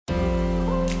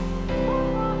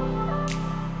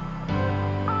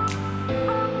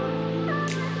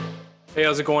Hey,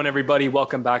 how's it going, everybody?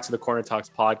 Welcome back to the Corner Talks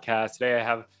podcast. Today, I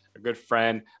have a good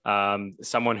friend,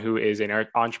 someone who is an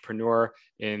entrepreneur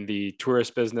in the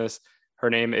tourist business. Her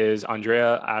name is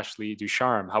Andrea Ashley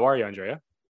Ducharme. How are you, Andrea?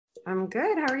 I'm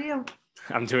good. How are you?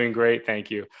 I'm doing great,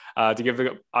 thank you. To give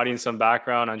the audience some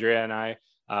background, Andrea and I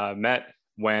met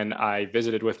when I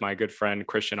visited with my good friend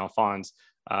Christian Alphonse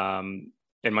in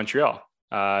Montreal.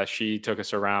 She took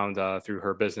us around through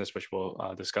her business, which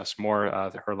we'll discuss more,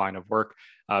 her line of work,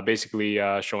 basically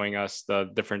showing us the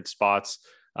different spots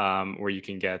where you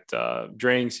can get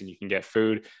drinks and you can get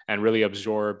food and really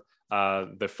absorb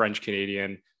the French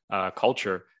Canadian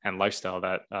culture and lifestyle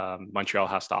that Montreal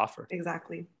has to offer.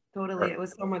 Exactly. Totally. It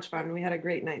was so much fun. We had a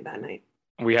great night that night.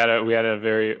 We had a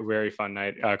very fun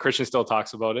night. Christian still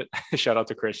talks about it. Shout out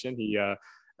to Christian. He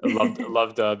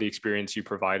loved the experience you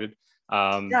provided.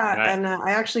 I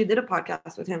actually did a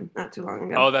podcast with him not too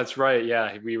long ago. Oh, that's right.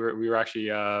 Yeah, we were actually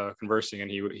conversing, and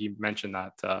he mentioned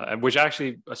that, which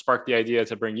actually sparked the idea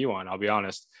to bring you on. I'll be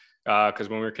honest, because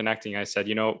when we were connecting, I said,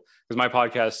 because my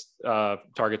podcast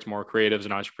targets more creatives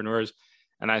and entrepreneurs,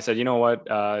 and I said, you know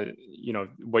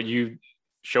what you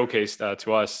showcased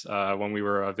to us when we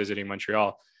were visiting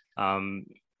Montreal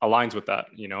aligns with that.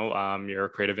 You're a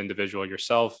creative individual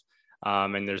yourself,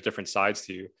 and there's different sides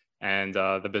to you, and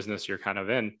the business you're kind of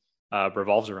in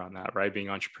revolves around that, right? Being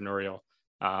entrepreneurial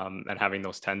and having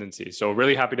those tendencies. So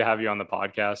really happy to have you on the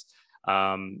podcast.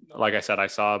 Like I said, I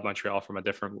saw Montreal from a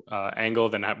different angle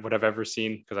than I would have ever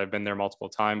seen because I've been there multiple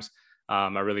times.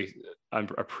 I really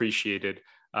appreciated.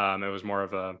 It was more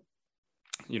of a,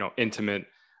 intimate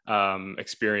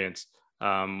experience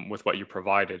with what you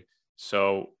provided.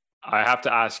 So I have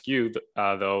to ask you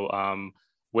though,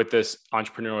 with this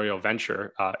entrepreneurial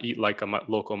venture, Eat Like a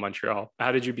Local Montreal,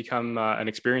 how did you become an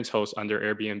experienced host under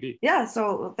Airbnb? Yeah.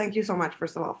 So thank you so much,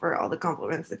 first of all, for all the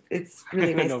compliments. It's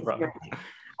really nice No to problem. hear.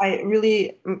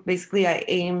 I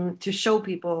aim to show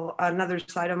people another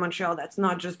side of Montreal that's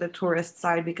not just the tourist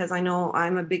side, because I know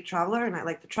I'm a big traveler and I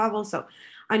like to travel. So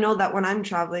I know that when I'm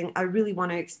traveling, I really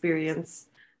want to experience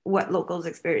what locals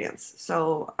experience.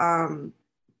 So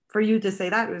for you to say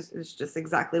that is just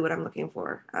exactly what I'm looking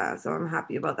for. So I'm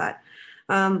happy about that.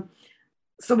 Um,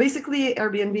 so basically,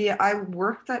 Airbnb, I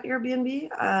worked at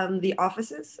Airbnb, the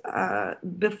offices.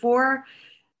 Before,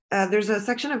 there's a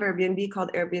section of Airbnb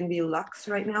called Airbnb Luxe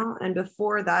right now. And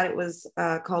before that, it was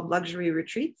called Luxury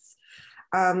Retreats.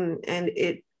 Airbnb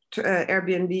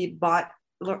bought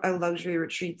Luxury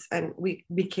Retreats and we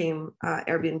became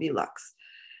Airbnb Luxe.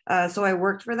 So I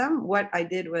worked for them. What I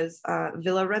did was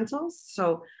villa rentals.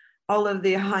 So all of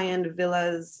the high-end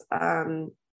villas all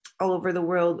over the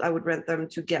world, I would rent them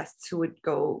to guests who would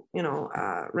go,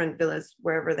 rent villas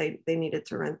wherever they needed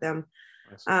to rent them.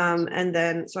 And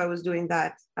then, so I was doing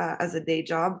that as a day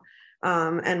job.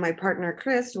 And my partner,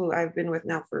 Chris, who I've been with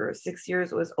now for 6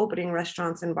 years, was opening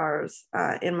restaurants and bars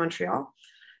in Montreal.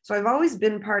 So I've always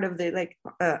been part of the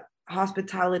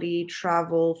hospitality,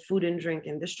 travel, food and drink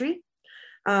industry.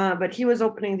 But he was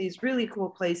opening these really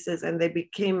cool places and they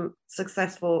became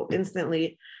successful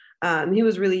instantly. He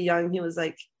was really young. He was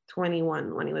like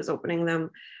 21 when he was opening them.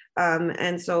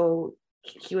 And so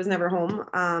he was never home.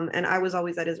 And I was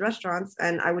always at his restaurants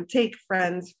and I would take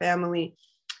friends, family,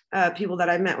 people that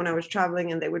I met when I was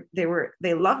traveling, and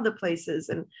they loved the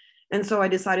places. And so I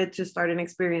decided to start an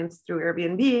experience through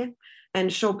Airbnb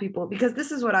and show people, because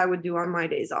this is what I would do on my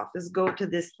days off, is go to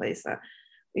this place.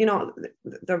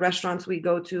 The restaurants we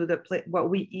go to, what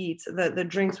we eat, the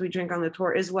drinks we drink on the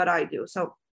tour is what I do.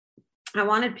 So I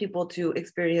wanted people to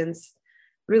experience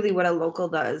really what a local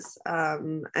does.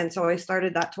 And so I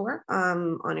started that tour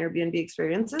on Airbnb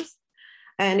Experiences.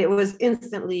 And it was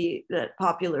instantly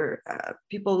popular.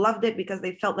 People loved it because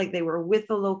they felt like they were with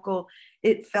a local.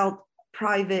 It felt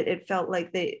private. It felt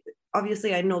like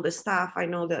obviously I know the staff, I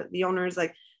know the owners,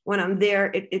 like when I'm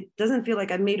there, it doesn't feel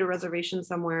like I made a reservation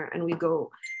somewhere and we go.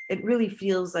 It really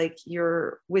feels like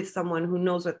you're with someone who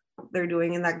knows what they're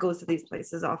doing and that goes to these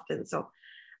places often. So,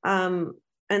 and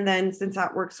then since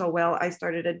that worked so well, I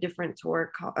started a different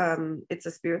tour. It's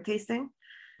a spirit tasting.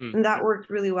 And that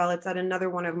worked really well. It's at another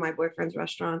one of my boyfriend's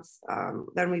restaurants.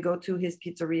 Then we go to his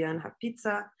pizzeria and have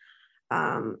pizza.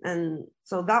 And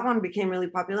so that one became really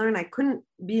popular and I couldn't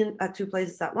be at two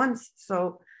places at once.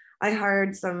 So I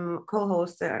hired some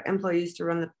co-hosts, employees to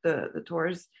run the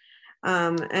tours.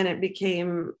 And it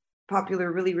became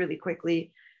popular really, really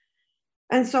quickly.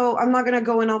 And so I'm not going to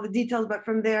go in all the details, but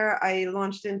from there, I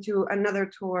launched into another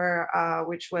tour,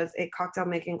 which was a cocktail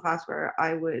making class where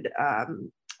I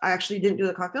actually didn't do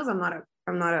the cocktails. I'm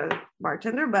not a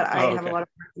bartender, but I have a lot of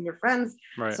bartender friends.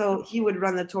 Right. So he would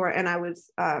run the tour and I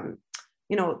was,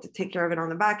 to take care of it on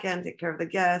the back end, take care of the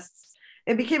guests.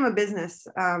 it became a business,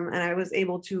 and I was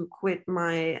able to quit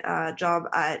my job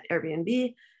at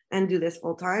Airbnb and do this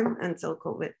full time until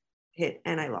COVID hit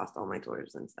and I lost all my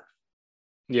tours and stuff.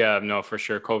 Yeah, no, for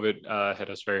sure. COVID hit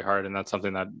us very hard, and that's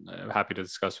something that I'm happy to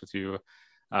discuss with you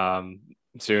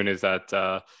soon. Is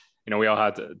that we all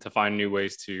had to find new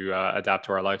ways to adapt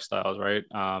to our lifestyles, right,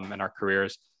 and our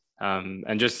careers.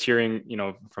 And just hearing,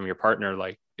 from your partner,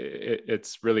 like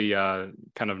it's really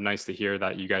kind of nice to hear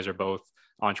that you guys are both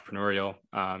entrepreneurial.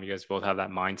 You guys both have that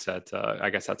mindset. I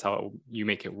guess that's how you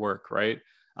make it work, right?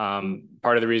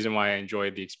 Part of the reason why I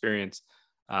enjoyed the experience,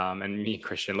 and me and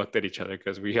Christian looked at each other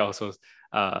because we also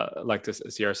like to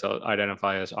see ourselves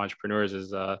identify as entrepreneurs,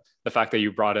 is the fact that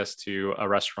you brought us to a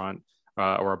restaurant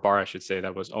or a bar, I should say,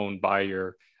 that was owned by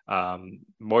your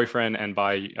boyfriend and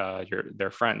by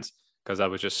their friends, because that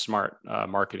was just smart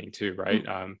marketing too, right?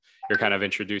 You're kind of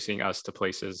introducing us to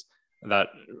places that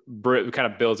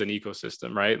kind of builds an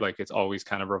ecosystem, right? Like it's always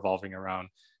kind of revolving around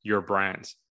your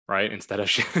brands, right? Instead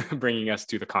of bringing us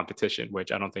to the competition,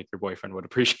 which I don't think your boyfriend would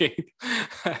appreciate.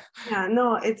 Yeah,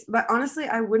 no, but honestly,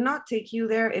 I would not take you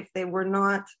there if they were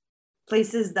not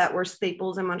places that were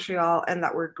staples in Montreal and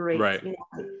that were great. Right.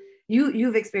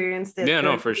 You've experienced it. Yeah,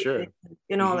 no, for sure.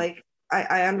 Like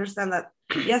I understand that.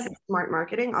 Yes, it's smart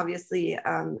marketing. Obviously,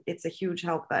 it's a huge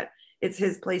help that it's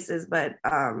his places, but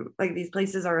like these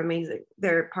places are amazing.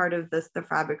 They're part of the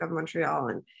fabric of Montreal,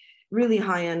 and really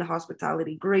high-end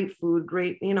hospitality, great food,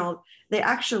 great, they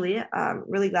actually,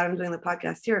 really glad I'm doing the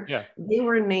podcast here. Yeah. They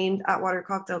were named Atwater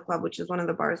Cocktail Club, which is one of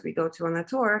the bars we go to on the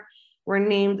tour, were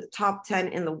named top 10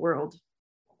 in the world.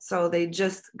 So they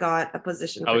just got a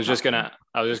position. I was just gonna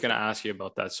ask you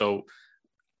about that. So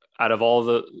out of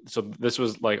all so this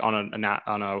was like on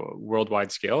a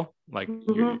worldwide scale, like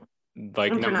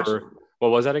like number, what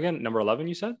was that again? Number 11,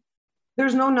 you said?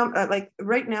 There's no number, like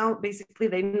right now, basically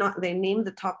they name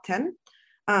the top 10,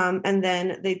 and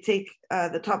then they take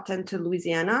the top 10 to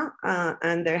Louisiana,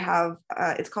 and they have,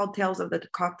 it's called Tales of the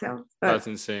Cocktail. That's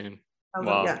insane.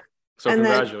 Wow. Yeah. So and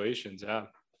congratulations. Yeah.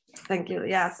 Thank you.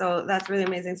 Yeah. So that's really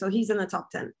amazing. So he's in the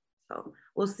top 10. So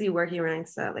we'll see where he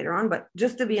ranks later on, but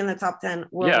just to be in the top 10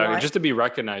 worldwide, yeah, just to be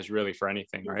recognized really for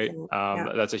anything, right?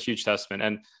 That's a huge testament.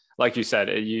 And like you said,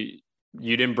 you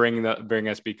didn't bring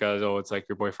us because, oh, it's like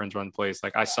your boyfriend's run place.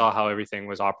 Like I saw how everything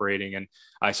was operating, and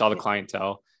I saw the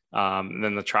clientele, and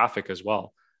then the traffic as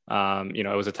well.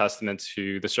 It was a testament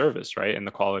to the service, right, and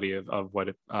the quality of what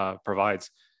it provides.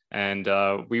 And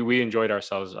we enjoyed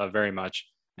ourselves very much.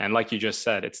 And like you just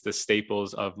said, it's the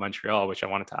staples of Montreal, which I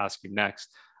wanted to ask you next.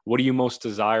 What do you most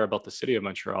desire about the city of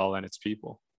Montreal and its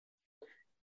people?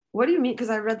 What do you mean?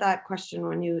 Because I read that question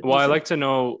when you. Well, I like to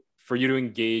know, for you to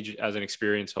engage as an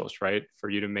experienced host, right? For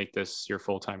you to make this your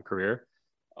full-time career,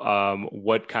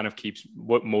 what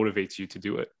motivates you to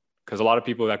do it? Because a lot of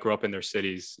people that grow up in their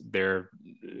cities, they're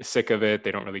sick of it.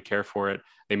 They don't really care for it.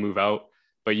 They move out.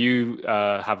 But you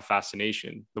have a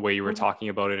fascination, the way you were talking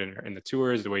about it in the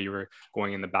tours, the way you were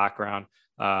going in the background,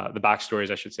 the backstories,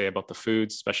 I should say, about the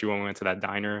foods, especially when we went to that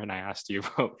diner and I asked you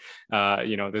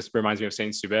about, this reminds me of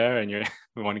Saint-Hubert, and you're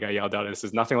one guy yelled out, this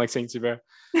is nothing like Saint-Hubert.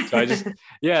 So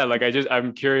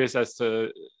I'm curious as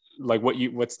to like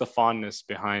what's the fondness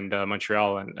behind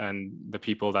Montreal and the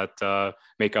people that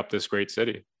make up this great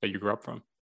city that you grew up from?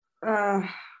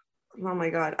 Oh my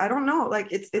God, I don't know. Like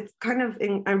it's kind of,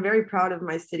 I'm very proud of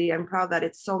my city. I'm proud that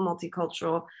it's so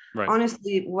multicultural. Right.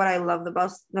 Honestly, what I love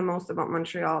the most about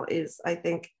Montreal is, I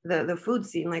think, the food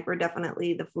scene. Like we're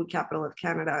definitely the food capital of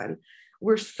Canada, and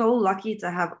we're so lucky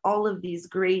to have all of these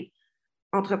great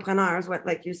entrepreneurs,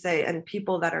 like you say, and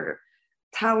people that are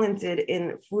talented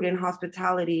in food and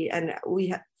hospitality. And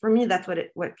for me, that's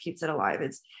what keeps it alive.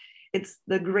 It's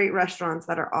the great restaurants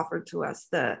that are offered to us,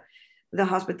 the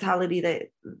hospitality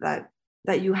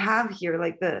that you have here,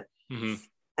 like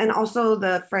and also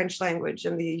the French language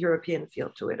and the European feel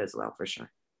to it as well, for sure.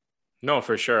 No,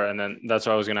 for sure. And then that's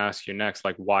what I was going to ask you next.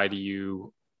 Like, why do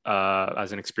you,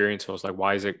 as an experienced host, like,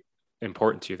 why is it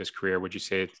important to you, this career? Would you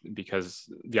say it's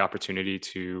because the opportunity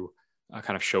to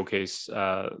kind of showcase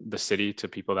the city to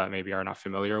people that maybe are not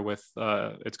familiar with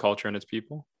its culture and its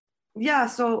people? Yeah.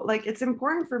 So like, it's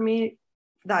important for me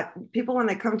that people, when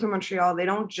they come to Montreal, they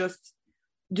don't just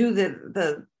do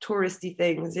the touristy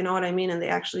things, you know what I mean? And they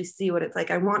actually see what it's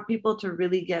like. I want people to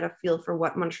really get a feel for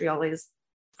what Montreal is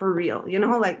for real,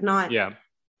 like not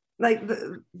like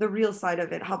the real side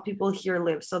of it, how people here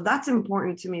live. So that's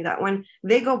important to me, that when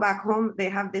they go back home, they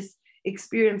have this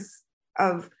experience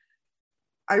of,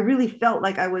 I really felt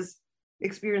like I was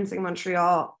experiencing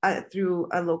Montreal through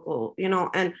a local,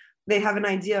 and they have an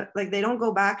idea, like they don't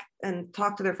go back and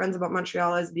talk to their friends about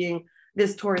Montreal as being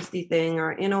this touristy thing,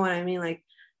 or, you know what I mean? Like,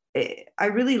 I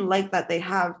really like that they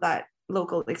have that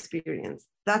local experience.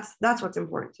 That's what's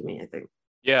important to me, I think.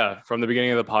 Yeah, from the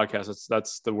beginning of the podcast,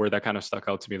 that's the word that kind of stuck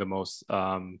out to me the most.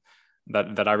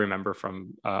 That I remember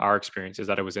from our experience is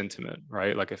that it was intimate,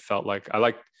 right? Like it felt like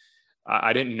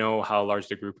I didn't know how large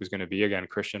the group was going to be. Again,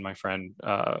 Christian, my friend,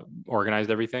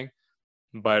 organized everything,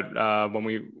 but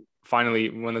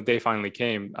when the day finally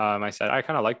came, I said, I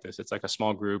kind of like this. It's like a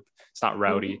small group. It's not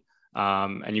rowdy.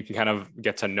 And you can kind of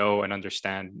get to know and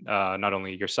understand not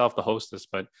only yourself, the hostess,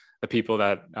 but the people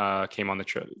that came on the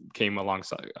trip, came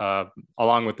alongside,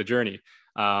 along with the journey.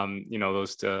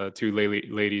 Those two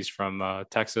ladies from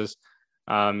Texas.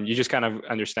 You just kind of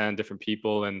understand different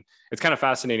people, and it's kind of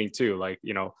fascinating too. Like,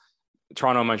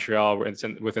 Toronto and Montreal, it's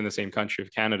within the same country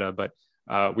of Canada, but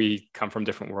we come from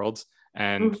different worlds.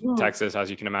 And Texas, as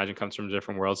you can imagine, comes from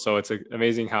different worlds. So it's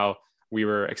amazing how we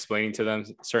were explaining to them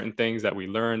certain things that we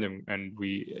learned and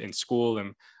we in school,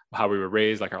 and how we were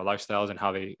raised, like our lifestyles and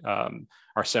how they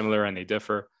are similar and they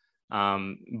differ.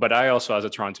 But I also, as a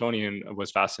Torontonian,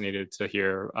 was fascinated to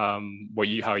hear how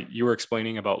you were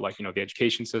explaining about, like, the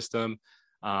education system,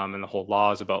 and the whole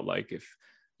laws about, like, if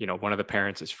one of the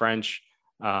parents is French,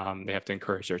 they have to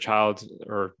encourage their child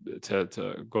or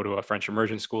to go to a French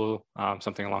immersion school,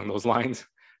 something along those lines.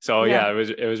 So yeah,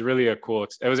 it was really it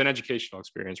was an educational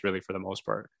experience, really, for the most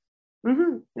part.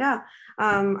 Yeah.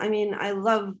 I mean, I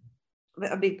love,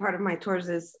 a big part of my tours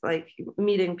is like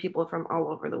meeting people from all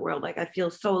over the world. Like I feel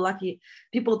so lucky.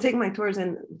 People take my tours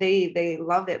and they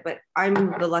love it, but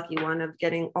I'm the lucky one of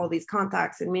getting all these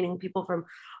contacts and meeting people from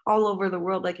all over the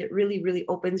world. Like it really, really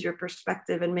opens your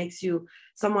perspective and makes you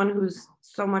someone who's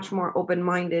so much more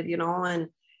open-minded, and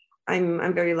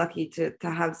I'm very lucky to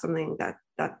have something that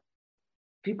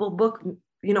people book,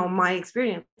 my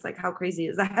experience. Like how crazy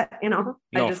is that? No,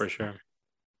 for sure.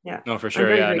 Yeah. No, for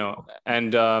sure. Yeah, no.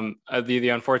 And the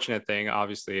unfortunate thing,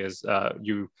 obviously, is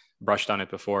you brushed on it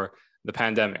before, the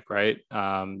pandemic, right?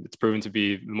 It's proven to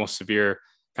be the most severe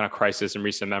kind of crisis in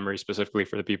recent memory, specifically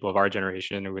for the people of our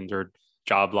generation who endured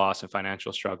job loss and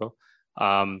financial struggle.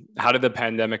 How did the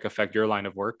pandemic affect your line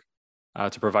of work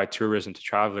to provide tourism to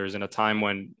travelers in a time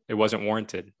when it wasn't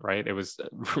warranted, right? It was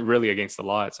really against the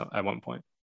law at one point.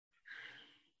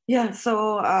 Yeah.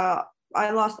 So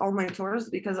I lost all my tours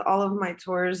because all of my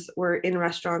tours were in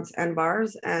restaurants and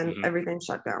bars, and everything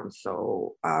shut down.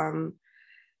 So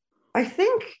I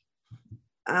think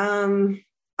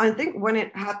when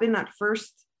it happened at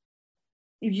first,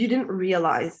 you didn't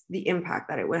realize the impact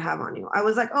that it would have on you. I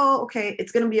was like, oh, okay,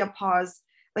 it's going to be a pause.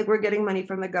 Like we're getting money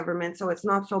from the government, so it's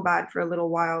not so bad for a little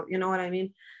while. You know what I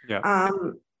mean? Yeah.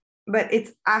 But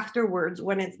it's afterwards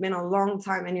when it's been a long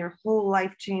time and your whole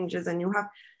life changes, and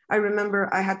I remember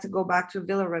I had to go back to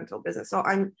villa rental business. So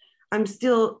I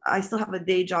still have a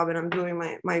day job and I'm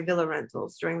doing my villa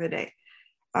rentals during the day,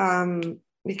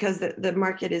 because the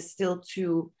market is still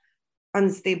too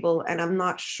unstable and I'm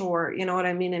not sure, you know what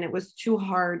I mean? And it was too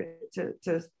hard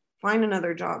to find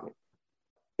another job.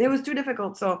 It was too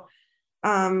difficult. So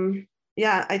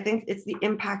yeah, I think it's the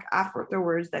impact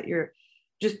afterwards that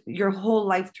your whole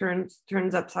life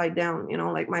turns upside down.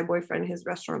 Like my boyfriend, his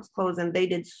restaurants closed and they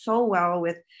did so well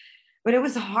but it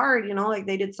was hard, like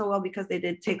they did so well because they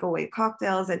did takeaway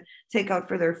cocktails and take out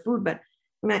for their food. But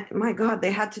my God,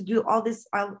 they had to do all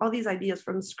these ideas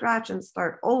from scratch and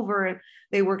start over. And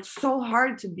they worked so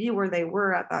hard to be where they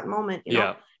were at that moment.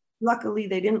 Luckily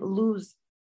they didn't lose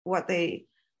what they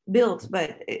built,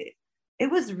 but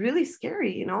it was really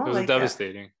scary, It was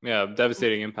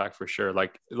devastating impact for sure.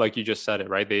 Like you just said it,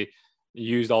 right? They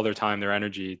used all their time, their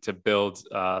energy to build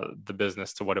the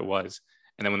business to what it was.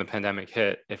 And then when the pandemic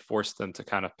hit, it forced them to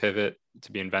kind of pivot,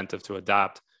 to be inventive, to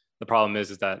adapt. The problem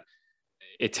is that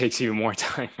it takes even more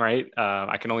time, right?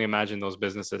 I can only imagine those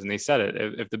businesses. And they said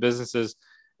it, if the businesses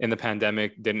in the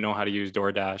pandemic didn't know how to use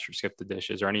DoorDash or Skip the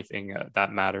Dishes or anything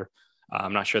that matter,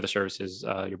 I'm not sure the services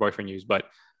your boyfriend used, but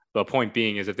the point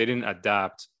being is if they didn't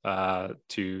adapt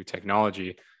to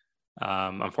technology,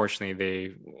 unfortunately,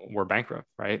 they were bankrupt,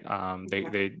 right?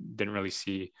 They didn't really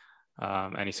see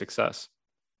any success.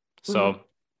 So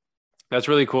that's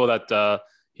really cool that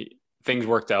things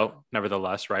worked out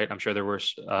nevertheless, right? I'm sure there were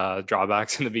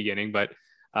drawbacks in the beginning, but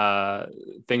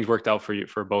things worked out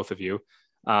for both of you.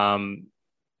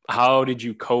 How did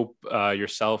you cope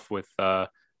yourself with the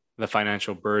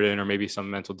financial burden or maybe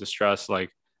some mental distress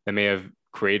like that may have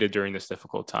created during this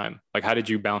difficult time? Like, how did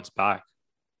you bounce back?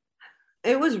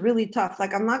 It was really tough.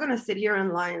 Like, I'm not going to sit here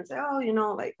and lie and say,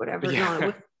 oh, like whatever. Yeah.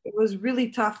 No, it was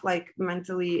really tough, like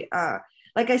mentally.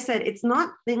 Like I said, it's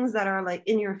not things that are like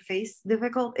in your face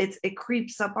difficult. It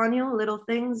creeps up on you, little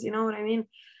things, you know what I mean?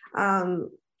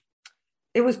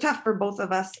 it was tough for both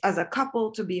of us as a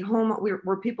couple to be home.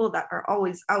 We're people that are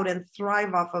always out and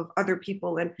thrive off of other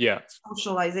people and Yeah.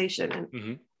 socialization. And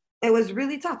Mm-hmm. it was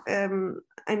really tough.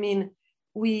 I mean,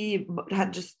 we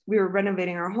were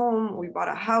renovating our home, we bought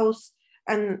a house,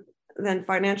 and then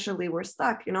financially we're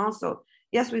stuck, you know. So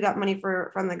yes, we got money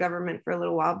from the government for a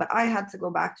little while, but I had to go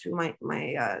back to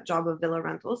my job of villa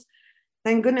rentals.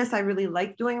 Thank goodness I really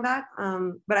liked doing that.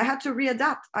 But I had to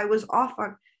readapt. I was off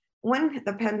on when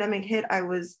the pandemic hit. I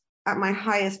was at my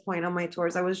highest point on my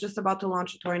tours. I was just about to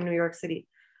launch a tour in New York City.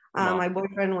 Wow. My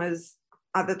boyfriend was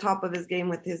at the top of his game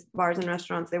with his bars and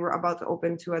restaurants. They were about to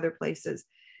open 2 other places,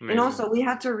 you know, Amazing. so we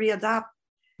had to readapt.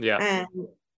 Yeah. And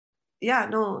yeah,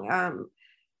 no,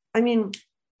 I mean,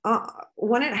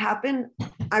 when it happened,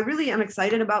 I really am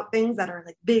excited about things that are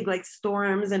like big, like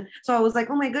storms. And so I was like,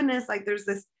 oh my goodness, like there's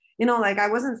this, you know, like I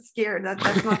wasn't scared.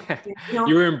 That's not, you know,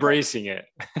 You were embracing it.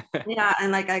 yeah.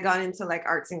 And like I got into like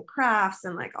arts and crafts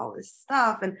and like all this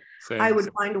stuff. And I Same. would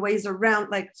find ways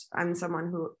around, like I'm someone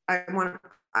who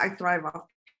I thrive off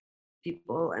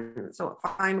people. And so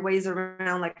find ways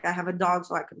around, like I have a dog,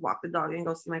 so I could walk the dog and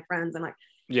go see my friends. And like,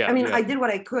 Yeah. I mean, Yeah. I did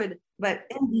what I could, but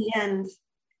in the end,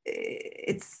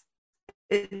 it's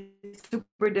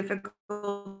super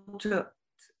difficult to,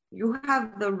 you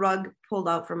have the rug pulled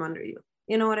out from under you.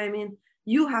 You know what I mean?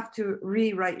 You have to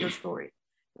rewrite your story.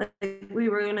 Like we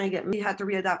had to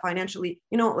readapt financially,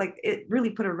 you know, like it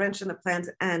really put a wrench in the plans.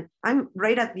 And I'm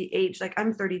right at the age, like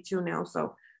I'm 32 now.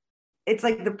 So it's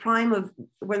like the prime of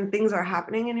when things are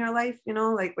happening in your life, you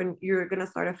know, like when you're going to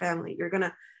start a family,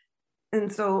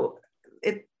 and so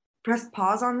it pressed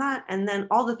pause on that. And then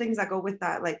all the things that go with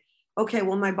that, like, okay,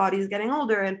 well, my body's getting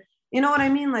older, and you know what I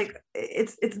mean? Like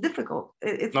it's difficult.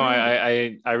 It's No,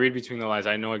 really I read between the lines.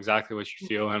 I know exactly what you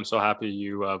feel. And I'm so happy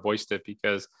you voiced it,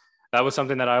 because that was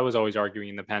something that I was always arguing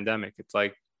in the pandemic. It's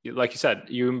like you said,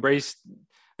 you embraced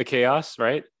the chaos,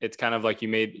 right? It's kind of like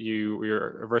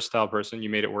you're a versatile person. You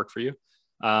made it work for you.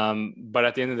 But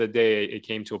at the end of the day, it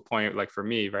came to a point, like for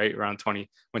me, right around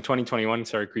when 2021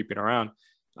 started creeping around,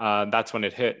 that's when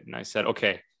it hit. And I said,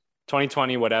 okay,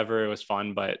 2020, whatever, it was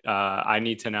fun, but I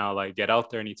need to now like get out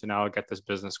there. I need to now get this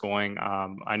business going.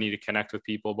 I need to connect with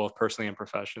people, both personally and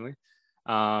professionally.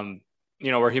 Um,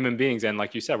 we're human beings, and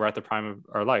like you said, we're at the prime of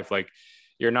our life. Like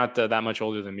you're not that much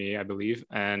older than me, I believe,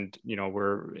 and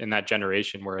we're in that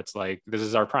generation where it's like this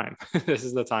is our prime. This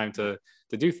is the time to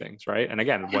do things, right? And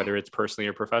again, whether it's personally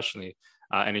or professionally,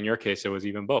 and in your case, it was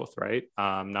even both, right?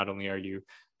 Not only are you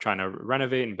trying to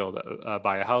renovate and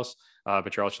buy a house,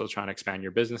 but you're also trying to expand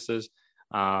your businesses.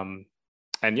 And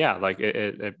yeah, like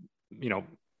it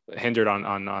hindered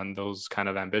on those kind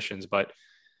of ambitions. But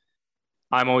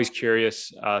I'm always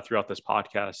curious throughout this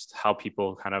podcast how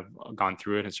people kind of gone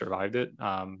through it and survived it.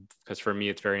 Because for me,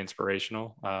 it's very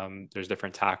inspirational. There's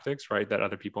different tactics, right, that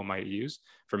other people might use.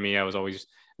 For me, I was always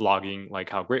logging like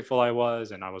how grateful I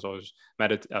was, and I was always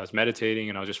meditating,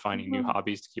 and I was just finding new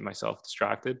hobbies to keep myself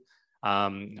distracted.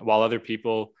 While other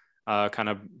people kind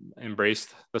of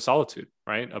embraced the solitude,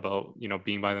 right? About,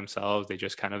 being by themselves. They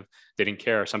just kind of didn't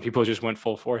care. Some people just went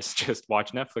full force, just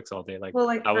watch Netflix all day. Like, well,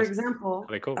 like that for was example,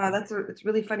 how they cope. it's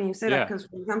really funny you say that, Yeah. because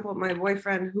for example, my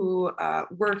boyfriend who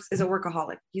is a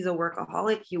workaholic. He's a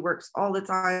workaholic. He works all the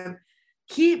time.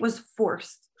 He was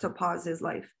forced to pause his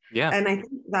life. Yeah. And I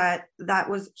think that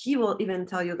was, he will even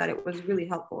tell you that it was really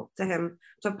helpful to him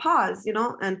to pause,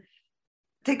 and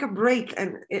take a break,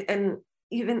 and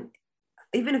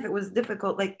even if it was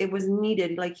difficult, like it was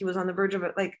needed, like he was on the verge of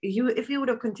it. Like if he would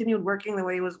have continued working the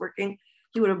way he was working,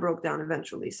 he would have broke down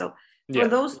eventually. So for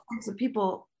those types of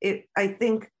people, I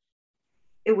think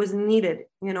it was needed,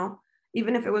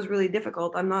 even if it was really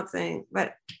difficult. I'm not saying,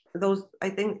 but I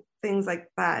think things like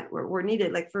that were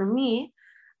needed. Like for me,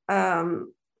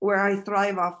 where I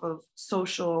thrive off of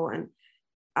social and,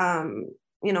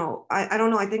 I don't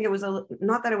know. I think it was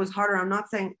not that it was harder. I'm not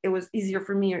saying it was easier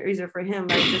for me or easier for him,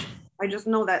 but I just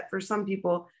know that for some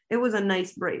people it was a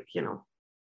nice break,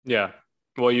 Yeah.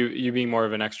 Well, you being more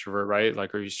of an extrovert, right?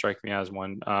 Like, or you strike me as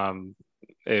one.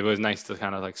 It was nice to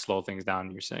kind of like slow things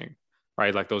down, you're saying,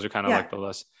 right? Like those are kind of like the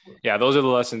lessons. Yeah, those are the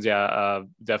lessons. Yeah,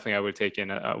 definitely I would take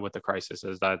in with the crisis,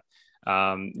 is that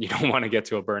you don't want to get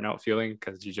to a burnout feeling,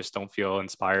 because you just don't feel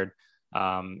inspired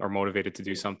or motivated to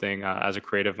do something. As a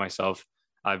creative myself,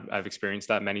 I've experienced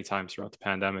that many times throughout the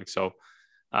pandemic. So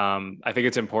I think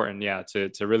it's important,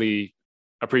 to really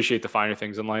appreciate the finer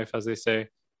things in life, as they say.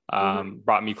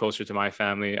 Brought me closer to my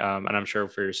family, and I'm sure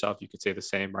for yourself you could say the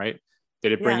same, right?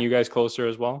 Did it bring you guys closer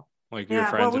as well, like your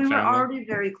friends and family? Were already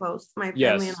very close. My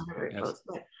family and I were very close,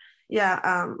 but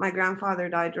Yeah, my grandfather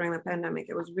died during the pandemic.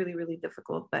 It was really, really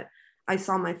difficult, but I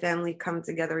saw my family come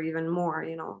together even more,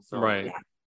 you know. So Right. yeah,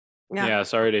 yeah, Yeah.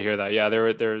 Sorry to hear that. Yeah. There,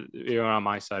 you know, on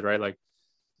my side, right? Like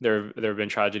there have been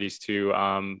tragedies too.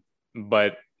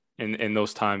 But in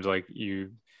those times, like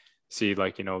you see,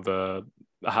 like, you know,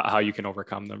 how you can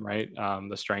overcome them, right?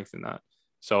 The strength in that.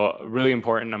 So really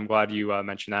important. I'm glad you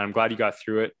mentioned that. I'm glad you got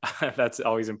through it. That's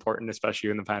always important, especially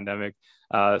in the pandemic,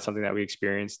 something that we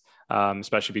experienced,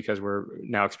 especially because we're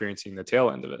now experiencing the tail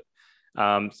end of it.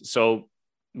 So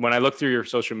when I looked through your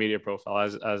social media profile,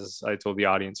 as I told the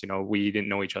audience, you know, we didn't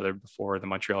know each other before the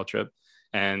Montreal trip.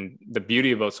 And the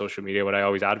beauty about social media, what I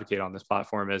always advocate on this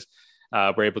platform is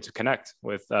we're able to connect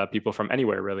with people from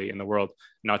anywhere really in the world,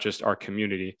 not just our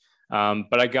community.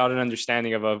 But I got an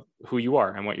understanding of who you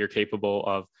are and what you're capable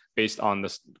of based on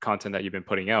the content that you've been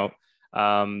putting out.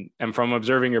 And from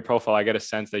observing your profile, I get a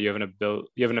sense that you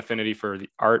have an affinity for the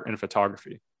art and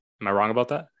photography. Am I wrong about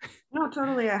that? no,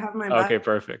 totally. I have my Okay,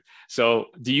 perfect. So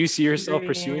do you see yourself degree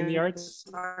pursuing the in arts?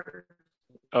 photography.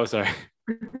 Oh, sorry.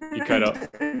 You cut out.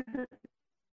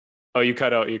 Oh, you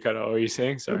cut out. You cut out. What are you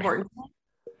saying? Sorry. Important.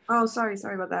 Oh, sorry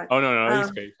about that. Oh, no, no,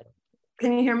 he's good.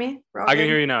 Can you hear me? We're all I can good?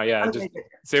 hear you now. Yeah. Just Okay, good.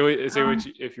 say what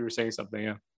if you were saying something.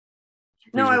 Yeah.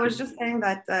 No, Please I was repeat. just saying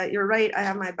that you're right. I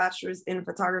have my bachelor's in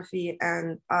photography,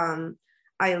 and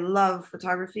I love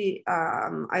photography.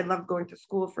 I love going to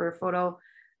school for photo,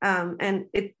 and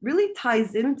it really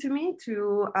ties into me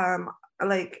to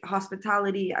like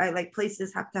hospitality. I like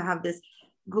places have to have this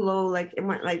glow, like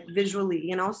like visually,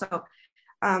 you know. So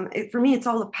for me, it's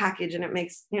all a package, and it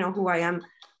makes, you know, who I am.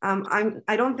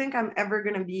 I don't think I'm ever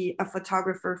gonna be a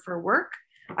photographer for work.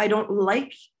 I don't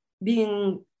like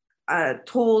being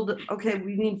told, okay,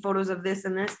 we need photos of this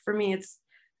and this. For me, it's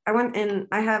I went in.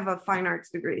 I have a fine arts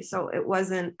degree, so it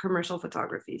wasn't commercial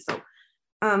photography. So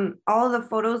all the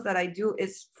photos that I do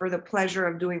is for the pleasure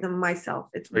of doing them myself.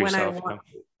 It's For when I yourself. want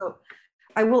Yeah. to. So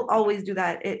I will always do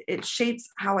that. It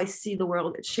shapes how I see the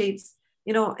world. It shapes,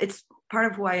 you know, it's part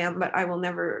of who I am, but I will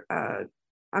never,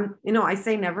 I'm, you know, I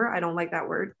say never, I don't like that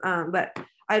word, but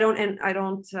I don't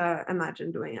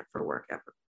imagine doing it for work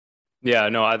ever. Yeah,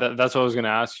 no, that's what I was going to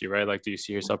ask you, right? Like, do you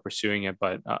see yourself pursuing it?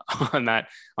 But on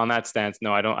that stance,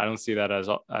 no, I don't see that as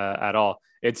at all.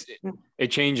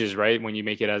 It changes, right? When you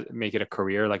make it a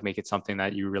career, like make it something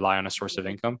that you rely on a source of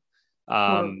income.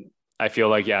 Totally. I feel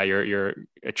like, yeah, you're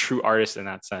a true artist in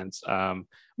that sense,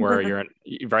 where you're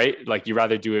right, like you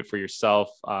rather do it for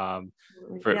yourself, Yeah,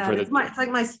 for it's the it's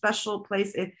like my special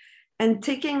place. And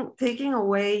taking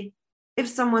away, if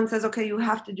someone says, okay, you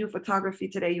have to do photography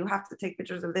today, you have to take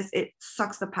pictures of this, it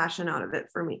sucks the passion out of it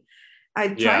for me.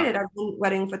 I've tried yeah, it. I've done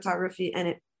wedding photography, and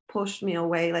it pushed me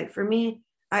away. Like for me,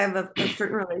 I have a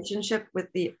certain relationship with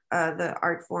the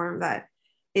art form that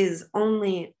is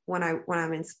only when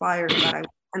I'm inspired that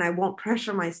I won't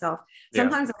pressure myself. yeah.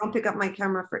 Sometimes I won't pick up my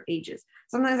camera for ages.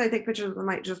 Sometimes I take pictures with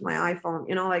my iPhone,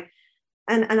 you know, like,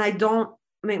 and I don't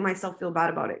make myself feel bad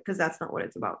about it because that's not what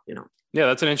it's about, you know. Yeah,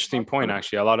 that's an interesting point,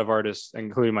 actually. A lot of artists,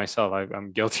 including myself,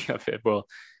 I'm guilty of it. Will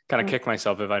kind of kick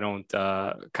myself if I don't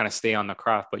kind of stay on the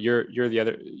craft. But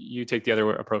you take the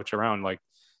other approach around. Like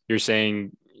you're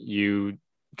saying, you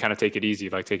kind of take it easy,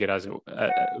 like take it as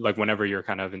like whenever you're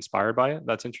kind of inspired by it.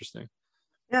 That's interesting.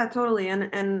 Yeah, totally.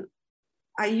 And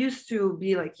I used to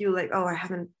be like you, like, oh, I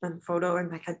haven't done photo, and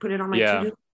like I put it on my Yeah,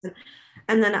 to-do.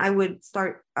 And then I would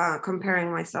start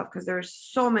comparing myself because there's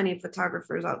so many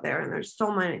photographers out there, and there's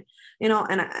so many, you know,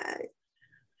 and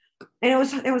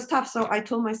it was tough. So I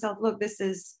told myself, look, this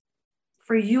is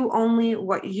for you only,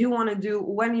 what you want to do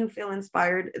when you feel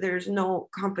inspired. There's no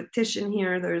competition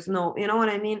here. There's no, you know what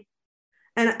I mean?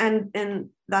 And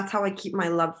that's how I keep my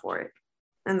love for it.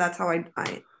 And that's how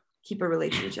I keep a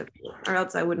relationship, or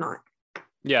else I would not.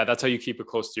 yeah. That's how you keep it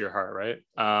close to your heart, right?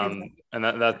 Exactly. And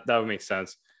that would make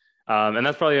sense. And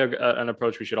that's probably an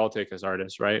approach we should all take as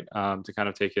artists, right? To kind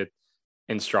of take it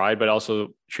in stride, but also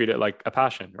treat it like a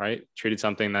passion, right? Treat it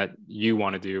something that you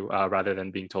want to do rather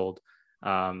than being told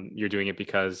you're doing it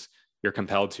because you're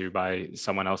compelled to by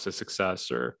someone else's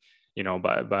success or, you know,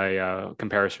 by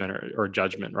comparison or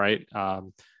judgment, right?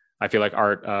 I feel like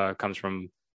art comes from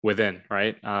within,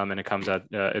 right? And it comes at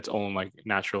its own like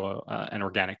natural and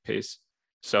organic pace.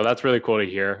 So that's really cool to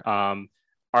hear.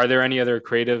 Are there any other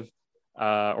creative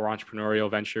or entrepreneurial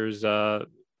ventures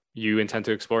you intend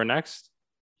to explore next?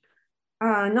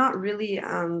 Not really.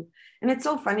 And it's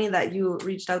so funny that you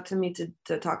reached out to me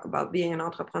to talk about being an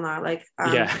entrepreneur. Like,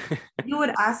 Yeah. you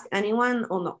would ask anyone,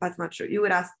 oh no, that's not true. You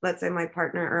would ask, let's say, my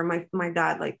partner or my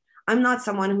dad, like, I'm not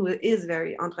someone who is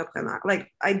very entrepreneur.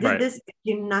 Like, I did Right. this, it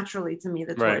came naturally to me,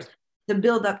 the Right. tours. The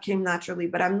build up came naturally,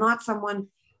 but I'm not someone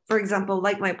for example,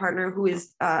 like my partner who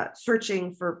is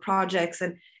searching for projects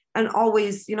and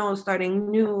always,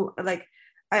 starting new, like,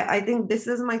 I think this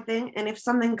is my thing. And if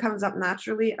something comes up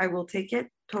naturally, I will take it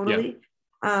totally.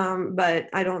 But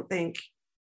I don't think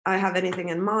I have anything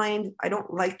in mind. I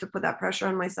don't like to put that pressure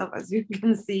on myself, as you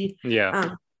can see.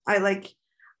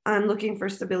 I'm looking for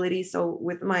stability. So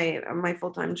with my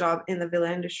full-time job in the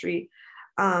villa industry,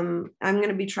 I'm going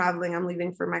to be traveling. I'm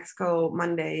leaving for Mexico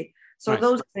Monday. So nice.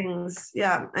 Those things,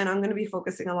 yeah. And I'm going to be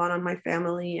focusing a lot on my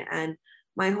family and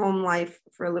my home life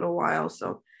for a little while.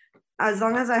 So as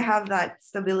long as I have that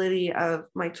stability of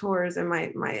my tours and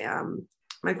my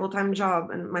full-time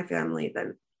job and my family,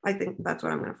 then I think that's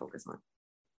what I'm going to focus on.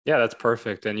 Yeah, that's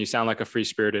perfect. And you sound like a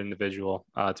free-spirited individual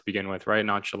to begin with, right?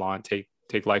 Nonchalant,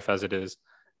 take life as it is,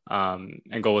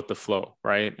 and go with the flow,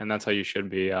 right? And that's how you should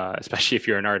be, especially if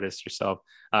you're an artist yourself.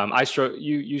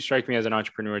 You strike me as an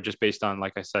entrepreneur just based on,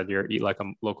 like I said, your Eat Like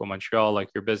a Local Montreal, like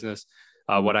your business,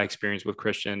 what I experienced with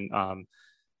Christian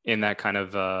in that kind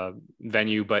of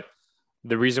venue. But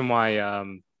the reason why,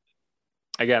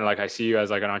 again, like I see you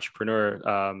as like an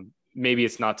entrepreneur, maybe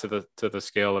it's not to the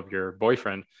scale of your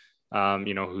boyfriend,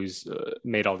 who's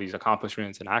made all these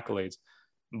accomplishments and accolades,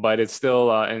 but it's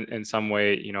still in some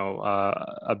way,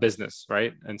 a business,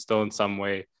 right? And still in some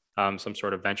way, some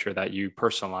sort of venture that you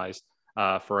personalize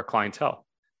for a clientele.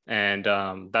 And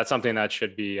that's something that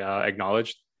should be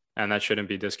acknowledged and that shouldn't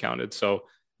be discounted. So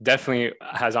definitely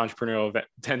has entrepreneurial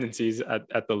tendencies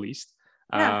at the least.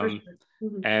 Yeah, for sure.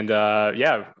 Mm-hmm. And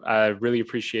I really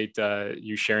appreciate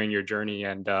you sharing your journey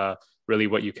and really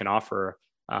what you can offer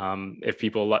if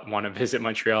people want to visit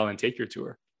Montreal and take your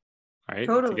tour, right?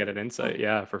 Totally. To get an insight,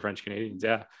 for French Canadians,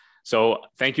 So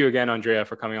thank you again, Andrea,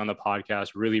 for coming on the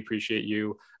podcast. Really appreciate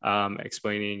you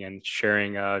explaining and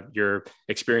sharing your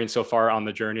experience so far on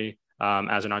the journey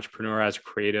as an entrepreneur, as a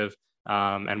creative,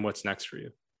 and what's next for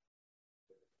you.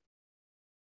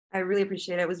 I really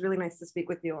appreciate it. It was really nice to speak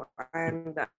with you.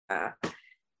 And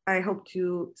I hope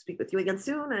to speak with you again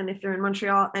soon. And if you're in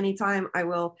Montreal anytime,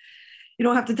 you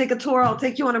don't have to take a tour. I'll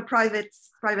take you on a private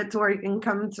tour. You can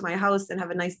come to my house and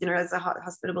have a nice dinner as a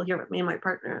hospitable here with me and my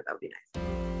partner. That would be nice.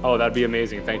 Oh, that'd be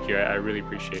amazing. Thank you. I really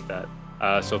appreciate that.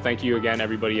 So thank you again,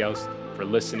 everybody else, for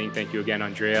listening. Thank you again,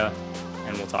 Andrea,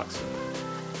 and we'll talk soon.